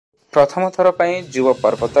प्रथम थर पर युव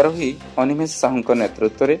पर्वतारोही अनिमेष साहू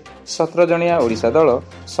नेतृत्व में 17 जणिया ओडिशा दल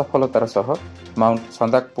सफलतार सह माउंट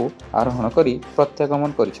संदाकपू आरोहण कर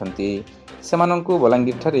प्रत्यागमन करिसेंति। सेमानंकु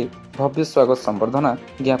बलांगीर ठारे भव्य स्वागत संबर्धना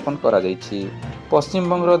ज्ञापन करा जायछि। पश्चिम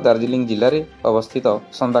बंगर दार्जिलिंग जिले में अवस्थित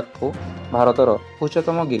संदाकपू भारतर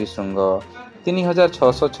उच्चतम गिरिशृंग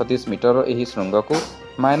 3636 मीटर एही श्रृंग को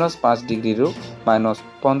 -5 डिग्री रु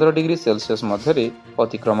 -15 डिग्री सेल्सियस मध्य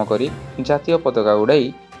अतिक्रम कर जातीय पताका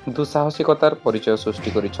उड़ाई दुसाहसिकतार परिचय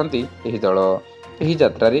सृष्टि करिसेंति एही दल। एही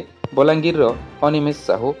यात्रारे बलांगीर अनिमेष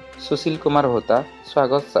साहू, सुशील कुमार होता,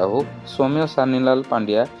 स्वागत साहू, सौम्य सानीलाल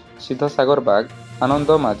पांड्या, सिद्धसागर बाग,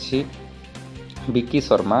 आनंद माझी, विकी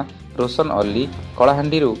शर्मा, रोशन अल्ली,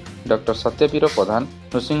 कलाहांडी डॉक्टर सत्यवीर प्रधान,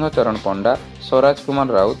 नृसिंह चरण पंडा, स्वराज कुमार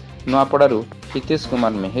राउत, नुआपड़ारू हितेश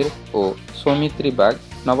कुमार मेहर और सौमित्री बाग,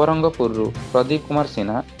 नवरंगपुर प्रदीप कुमार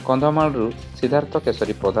सिन्हा, कंधमाल सिद्धार्थ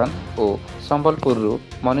केशरी प्रधान और संबलपुर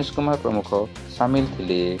मनीष कुमार प्रमुख सामिल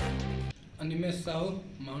थिले। अनिमेष साहू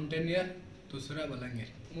माउंटेनियर दूसरा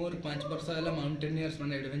बलांगीर मोर 5 वर्ष है माउंटेनियर्स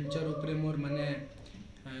माने एडवेंचर उपरे मोर माने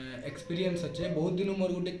एक्सपीरियंस अच्छे। बहुत दिन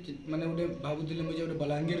मोर गोटे माने गोटे भावुली मुझे गोटे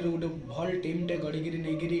बलांगीर गोटे भल टीम टे गढ़ी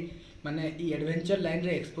नहीं माने ई एडवेंचर लाइन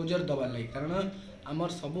रे एक्सपोजर दबार लगे, कारण आमर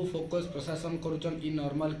सबू फोकस प्रशासन करुचन ई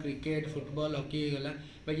नॉर्मल क्रिकेट फुटबॉल हॉकी गला,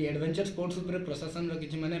 बाकी एडवेंचर स्पोर्ट्स उपरे प्रशासन रो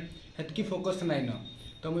किछि माने हेतकी फोकस नाइन।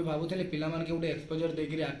 तो मुझे भावुली पिला मान के गोटे एक्सपोजर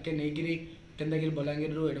देकरी आगे नहीं केनदाकि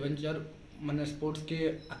बलांगीर रो एडवेंचर माने स्पोर्ट्स के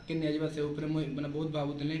आगे नहीं जावा से उपरे मुझे माने बहुत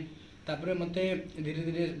भावुली। तापरे मते धीरे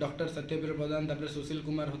धीरे डॉक्टर सत्यवीर प्रधान तापरे सुशील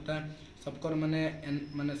कुमार होता सबकर माने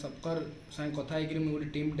माने सबकर संग कथा होकर मुझे गोटे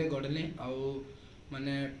टीम टे गढ़ली आउ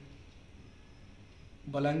माने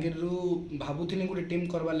बलांगीर भावुली गोटे टीम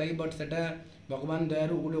करवा लगी, बट सेटा भगवान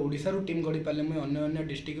दयारू गोटे ओडिशा रू टीम गढ़ी पारे मुझे अन्य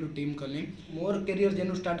डिस्ट्रिक्ट रू टीम कली। मोर कैरियर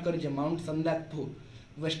जेनु स्टार्ट करी माउंट संदाकपू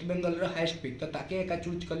वेस्ट बेंगल रो हाईएस्ट पिक, तो ताके एका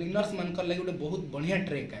चूज कली। नर्स मानकर लगी गोटे बहुत बढ़िया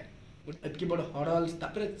ट्रेक है, एतकी बड़ हडल्स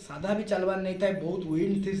तापरे साधा भी चलवार नहीं था, बहुत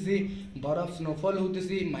विंड थी, बरफ स्नोफॉल होती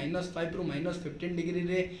 -5 रु -15 डिग्री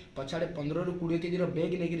रे पछाड़े 15 रु 20 केजी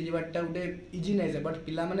बैग नहीं जावाटा गोटे इजी नहीं है, बट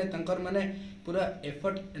पिला माने तंकर माने पूरा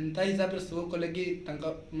एफर्ट एंता हिसाब से शो कले कि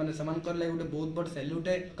माने समानकर लगे गोटे बहुत बड़ सैल्यूट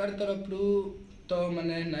है सरकार तरफ तो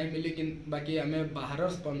माने नहीं मिली कि बाकी आम बाहर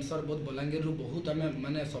स्पॉन्सर बहुत बलांगीर बहुत आम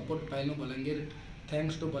माने support पाइलु। Balangir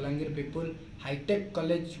thanks to Balangir people. Hi tech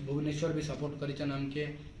college Bhubaneswar भी सपोर्ट करिचन आमके,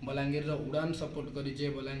 बलांगीर उड़ान सपोर्ट करिचे,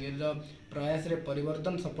 बलांगीर प्रयास रे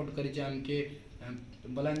परिवर्तन सपोर्ट करिचे आमके,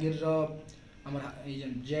 बलांगीर हमर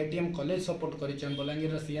जेआईटीएम college support करिचन,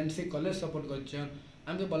 Balangir CMC college support करिचन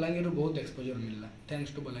आमके। बलांगीर बहुत एक्सपोजर मिलला,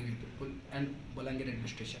 thanks to Balangir people and Balangir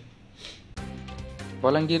administration.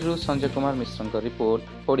 Balangir Sanjay Kumar Mishra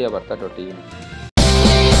report OdiaBarta.in।